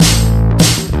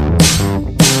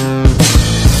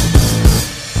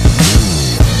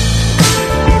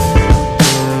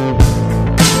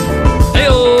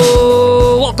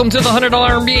to the $100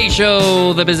 MBA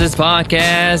Show, the business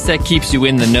podcast that keeps you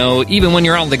in the know, even when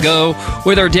you're on the go,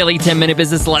 with our daily 10-minute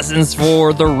business lessons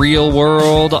for the real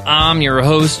world. I'm your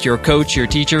host, your coach, your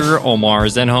teacher, Omar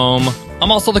Zenhom.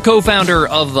 I'm also the co-founder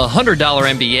of the $100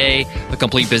 MBA, a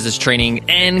complete business training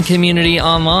and community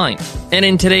online. And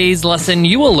in today's lesson,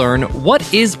 you will learn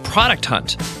what is Product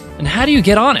Hunt and how do you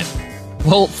get on it.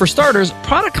 Well, for starters,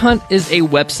 Product Hunt is a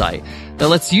website that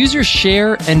lets users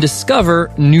share and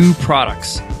discover new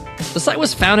products. The site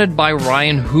was founded by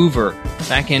Ryan Hoover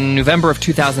back in November of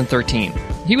 2013.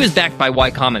 He was backed by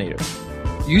Y Combinator.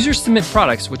 Users submit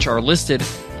products which are listed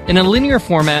in a linear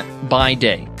format by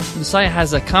day. The site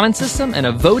has a comment system and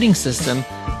a voting system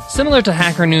similar to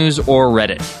Hacker News or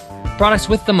Reddit. Products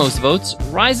with the most votes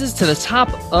rises to the top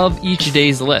of each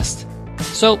day's list.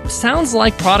 So, sounds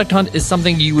like Product Hunt is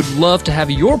something you would love to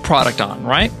have your product on,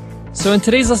 right? So in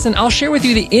today's lesson, I'll share with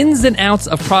you the ins and outs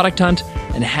of Product Hunt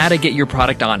and how to get your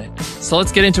product on it. So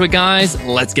let's get into it, guys.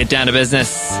 Let's get down to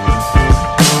business.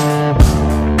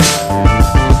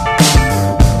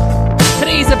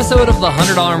 Today's episode of the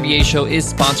 $100 MBA Show is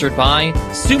sponsored by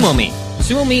SumoMe.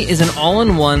 SumoMe is an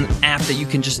all-in-one app that you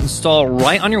can just install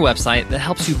right on your website that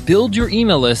helps you build your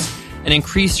email list and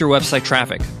increase your website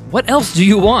traffic. What else do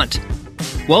you want?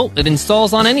 Well, it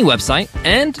installs on any website,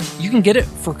 and you can get it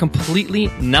for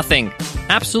completely nothing.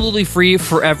 Absolutely free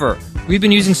forever. We've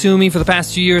been using SumoMe for the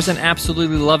past 2 years and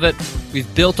absolutely love it.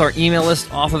 We've built our email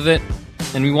list off of it,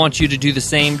 and we want you to do the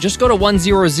same. Just go to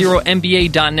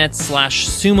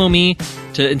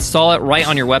 100mba.net/SumoMe to install it right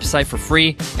on your website for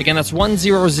free. Again, that's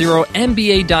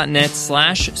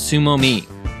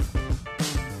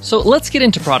 100mba.net/SumoMe. So let's get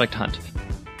into Product Hunt.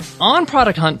 On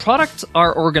Product Hunt, products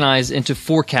are organized into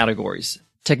 4 categories.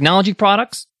 Technology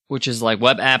products, which is like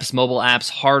web apps, mobile apps,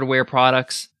 hardware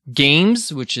products.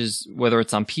 Games, which is whether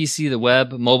it's on PC, the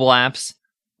web, mobile apps.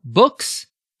 Books,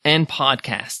 and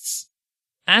podcasts.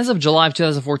 As of July of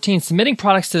 2014, submitting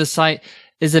products to the site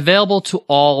is available to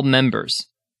all members.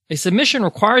 A submission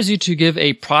requires you to give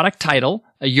a product title,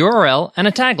 a URL, and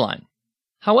a tagline.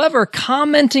 However,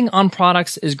 commenting on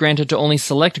products is granted to only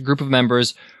select group of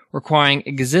members, requiring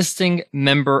existing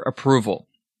member approval.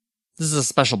 This is a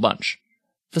special bunch.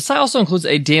 The site also includes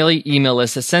a daily email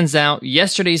list that sends out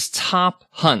yesterday's top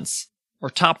hunts, or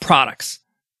top products.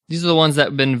 These are the ones that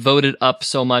have been voted up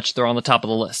so much they're on the top of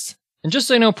the list. And just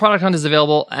so you know, Product Hunt is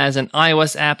available as an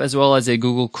iOS app as well as a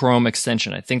Google Chrome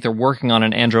extension. I think they're working on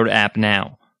an Android app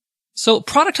now. So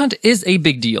Product Hunt is a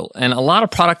big deal, and a lot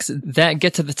of products that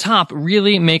get to the top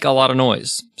really make a lot of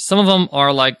noise. Some of them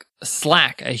are like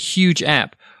Slack, a huge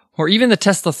app, or even the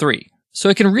Tesla 3. So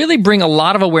it can really bring a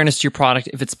lot of awareness to your product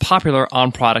if it's popular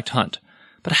on Product Hunt.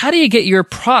 But how do you get your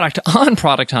product on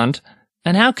Product Hunt?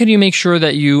 And how can you make sure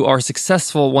that you are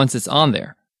successful once it's on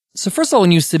there? So first of all,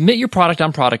 when you submit your product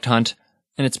on Product Hunt,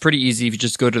 and it's pretty easy if you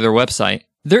just go to their website,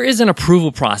 there is an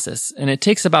approval process, and it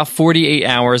takes about 48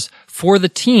 hours for the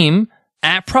team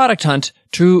at Product Hunt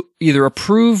to either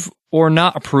approve or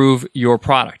not approve your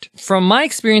product. From my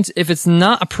experience, if it's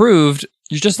not approved,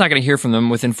 you're just not going to hear from them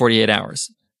within 48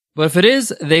 hours. But if it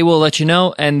is, they will let you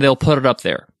know and they'll put it up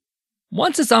there.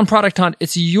 Once it's on Product Hunt,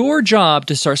 it's your job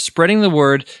to start spreading the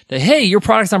word that, hey, your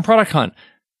product's on Product Hunt,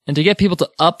 and to get people to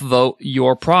upvote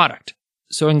your product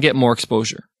so it can get more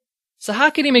exposure. So how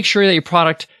can you make sure that your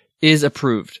product is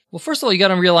approved? Well, first of all, you got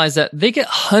to realize that they get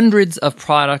hundreds of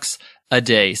products a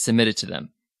day submitted to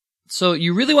them. So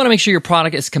you really want to make sure your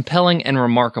product is compelling and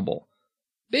remarkable.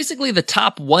 Basically, the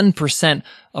top 1%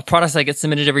 of products that get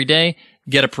submitted every day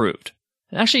get approved.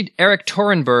 And actually, Eric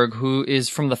Torenberg, who is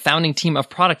from the founding team of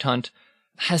Product Hunt,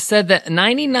 has said that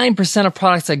 99% of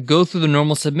products that go through the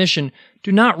normal submission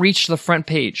do not reach the front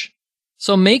page.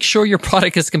 So make sure your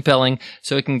product is compelling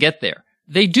so it can get there.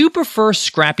 They do prefer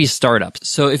scrappy startups.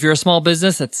 So if you're a small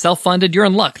business that's self-funded, you're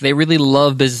in luck. They really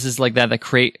love businesses like that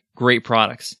create great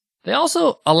products. They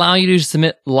also allow you to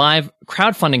submit live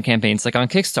crowdfunding campaigns like on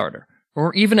Kickstarter,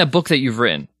 or even a book that you've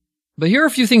written. But here are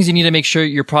a few things you need to make sure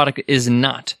your product is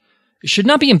not. It should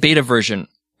not be in beta version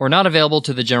or not available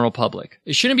to the general public.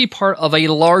 It shouldn't be part of a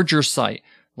larger site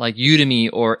like Udemy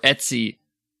or Etsy.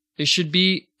 It should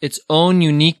be its own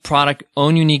unique product,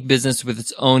 own unique business with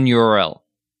its own URL.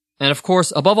 And of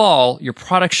course, above all, your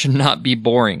product should not be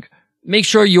boring. Make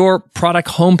sure your product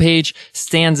homepage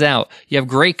stands out. You have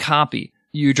great copy.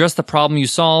 You address the problem you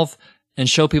solve and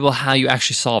show people how you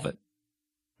actually solve it.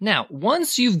 Now,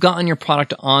 once you've gotten your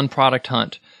product on Product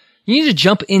Hunt, you need to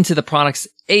jump into the products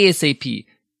ASAP.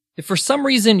 If for some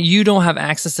reason you don't have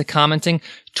access to commenting,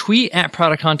 tweet at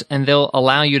Product Hunt and they'll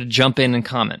allow you to jump in and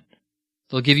comment.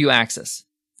 They'll give you access.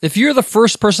 If you're the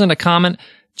first person to comment,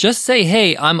 Just say,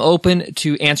 hey, I'm open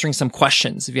to answering some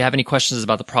questions if you have any questions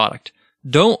about the product.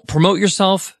 Don't promote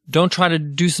yourself. Don't try to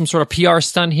do some sort of PR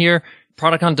stunt here.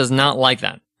 Product Hunt does not like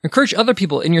that. Encourage other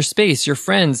people in your space, your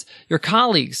friends, your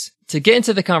colleagues, to get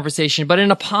into the conversation, but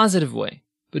in a positive way.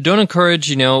 But don't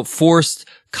encourage, forced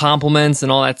compliments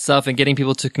and all that stuff and getting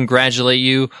people to congratulate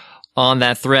you on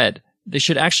that thread. They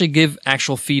should actually give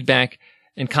actual feedback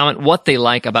and comment what they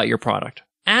like about your product.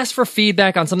 Ask for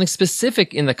feedback on something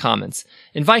specific in the comments.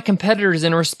 Invite competitors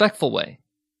in a respectful way.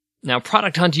 Now,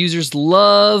 Product Hunt users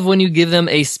love when you give them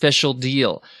a special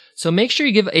deal. So make sure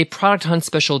you give a Product Hunt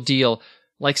special deal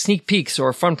like sneak peeks or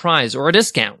a fun prize or a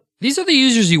discount. These are the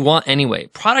users you want anyway.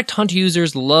 Product Hunt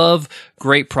users love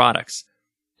great products.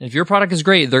 And if your product is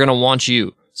great, they're going to want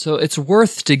you. So it's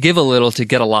worth to give a little to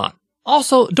get a lot.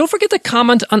 Also, don't forget to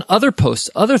comment on other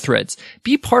posts, other threads.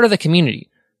 Be part of the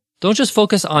community. Don't just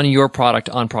focus on your product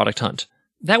on Product Hunt.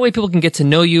 That way people can get to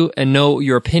know you and know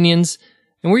your opinions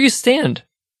and where you stand.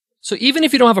 So even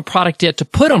if you don't have a product yet to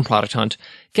put on Product Hunt,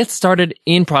 get started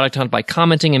in Product Hunt by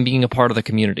commenting and being a part of the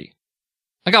community.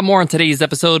 I got more on today's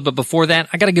episode, but before that,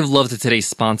 I gotta give love to today's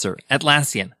sponsor,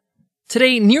 Atlassian.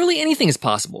 Today, nearly anything is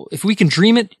possible. If we can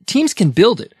dream it, teams can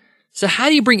build it. So how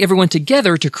do you bring everyone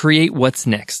together to create what's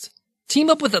next? Team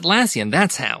up with Atlassian,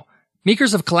 that's how.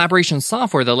 Makers of collaboration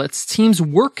software that lets teams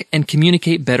work and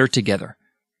communicate better together.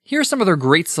 Here are some of their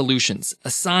great solutions.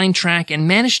 Assign, track, and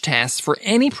manage tasks for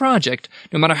any project,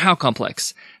 no matter how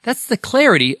complex. That's the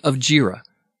clarity of Jira.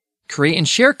 Create and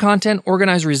share content,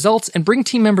 organize results, and bring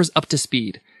team members up to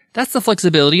speed. That's the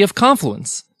flexibility of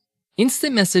Confluence.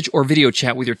 Instant message or video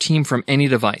chat with your team from any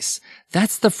device.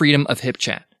 That's the freedom of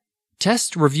HipChat.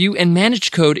 Test, review, and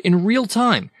manage code in real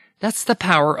time. That's the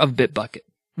power of Bitbucket.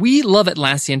 We love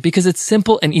Atlassian because it's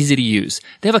simple and easy to use.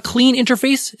 They have a clean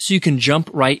interface so you can jump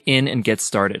right in and get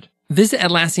started. Visit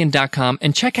Atlassian.com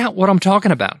and check out what I'm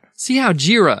talking about. See how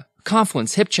Jira,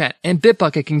 Confluence, HipChat, and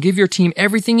Bitbucket can give your team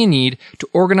everything you need to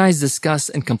organize, discuss,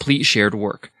 and complete shared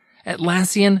work.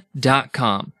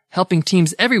 Atlassian.com, helping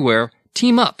teams everywhere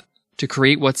team up to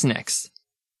create what's next.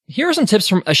 Here are some tips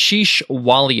from Ashish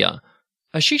Walia.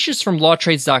 Ashish is from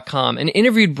lawtrades.com and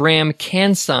interviewed Bram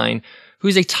Kanstein, who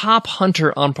is a top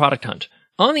hunter on Product Hunt.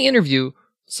 On the interview,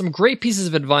 some great pieces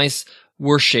of advice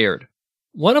were shared.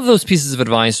 One of those pieces of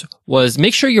advice was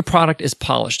make sure your product is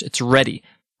polished, it's ready.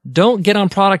 Don't get on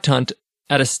Product Hunt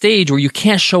at a stage where you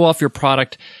can't show off your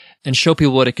product and show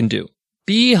people what it can do.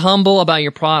 Be humble about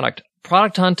your product.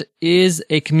 Product Hunt is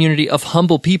a community of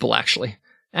humble people, actually.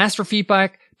 Ask for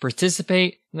feedback,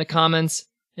 participate in the comments,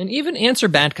 and even answer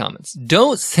bad comments.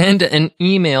 Don't send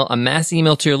a mass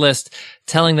email to your list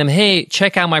telling them, hey,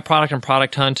 check out my product on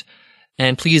Product Hunt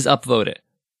and please upvote it.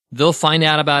 They'll find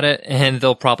out about it and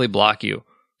they'll probably block you.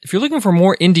 If you're looking for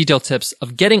more in-detail tips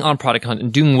of getting on Product Hunt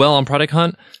and doing well on Product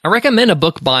Hunt, I recommend a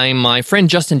book by my friend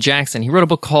Justin Jackson. He wrote a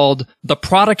book called The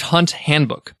Product Hunt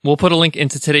Handbook. We'll put a link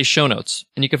into today's show notes,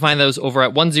 and you can find those over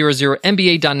at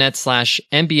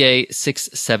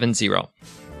 100mba.net/MBA670.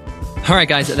 All right,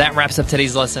 guys, that wraps up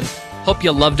today's lesson. Hope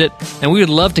you loved it, and we would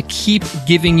love to keep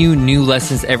giving you new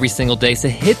lessons every single day. So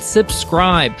hit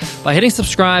subscribe. By hitting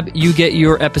subscribe, you get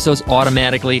your episodes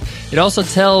automatically. It also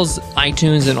tells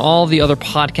iTunes and all the other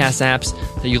podcast apps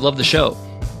that you love the show,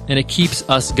 and it keeps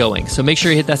us going. So make sure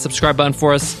you hit that subscribe button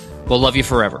for us. We'll love you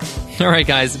forever. All right,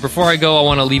 guys, before I go, I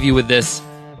want to leave you with this.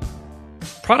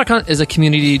 Product Hunt is a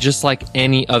community just like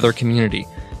any other community.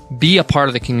 Be a part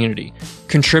of the community.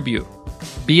 Contribute.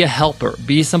 Be a helper.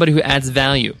 Be somebody who adds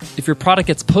value. If your product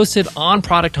gets posted on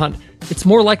Product Hunt, it's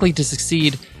more likely to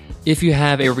succeed if you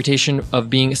have a reputation of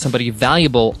being somebody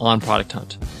valuable on Product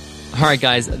Hunt. All right,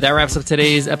 guys, that wraps up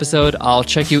today's episode. I'll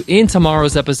check you in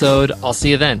tomorrow's episode. I'll see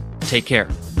you then. Take care.